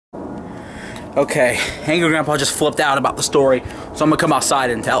Okay, Angry Grandpa just flipped out about the story, so I'm gonna come outside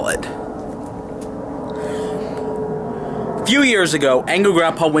and tell it. A few years ago, Angry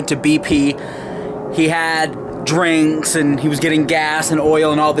Grandpa went to BP. He had drinks and he was getting gas and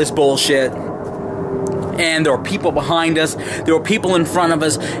oil and all this bullshit. And there were people behind us, there were people in front of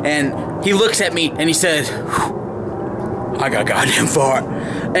us, and he looks at me and he says, I got goddamn fart.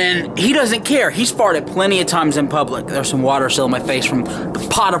 And he doesn't care. He's farted plenty of times in public. There's some water still in my face from the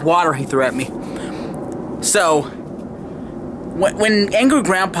pot of water he threw at me. So, when Angry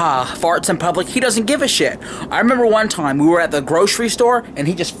Grandpa farts in public, he doesn't give a shit. I remember one time we were at the grocery store and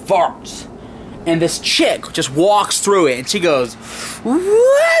he just farts. And this chick just walks through it and she goes,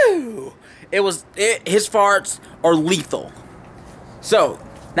 woo! His farts are lethal. So,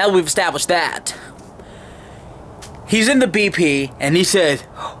 now that we've established that, he's in the BP, and he said,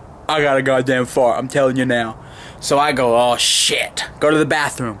 I got a goddamn fart, I'm telling you now. So I go, oh shit. Go to the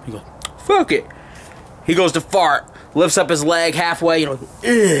bathroom. He goes, fuck it. He goes to fart, lifts up his leg halfway, you know,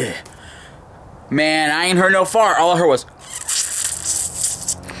 ugh. Man, I ain't heard no fart. All I heard was,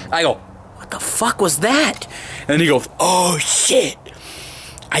 I go, what the fuck was that? And he goes, oh shit.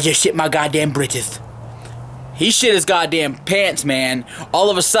 I just shit my goddamn britches. He shit his goddamn pants, man.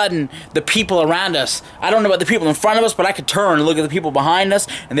 All of a sudden, the people around us, I don't know about the people in front of us, but I could turn and look at the people behind us,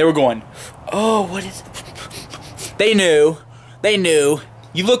 and they were going, oh, what is it? They knew. They knew.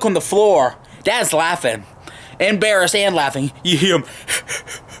 You look on the floor, Dad's laughing. Embarrassed and laughing. You hear him.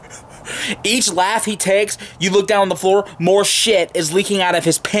 Each laugh he takes, you look down on the floor, more shit is leaking out of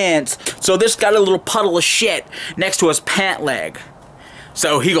his pants. So this got a little puddle of shit next to his pant leg.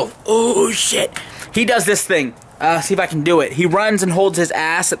 So he goes, oh shit. He does this thing. See if I can do it. He runs and holds his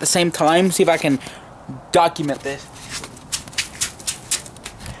ass at the same time. See if I can document this.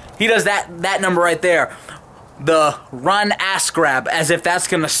 He does that number right there. The run ass grab, as if that's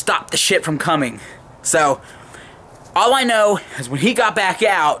gonna stop the shit from coming. So, all I know is when he got back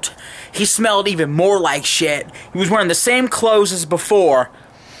out, he smelled even more like shit. He was wearing the same clothes as before,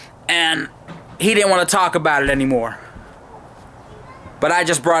 and he didn't want to talk about it anymore. But I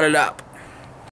just brought it up.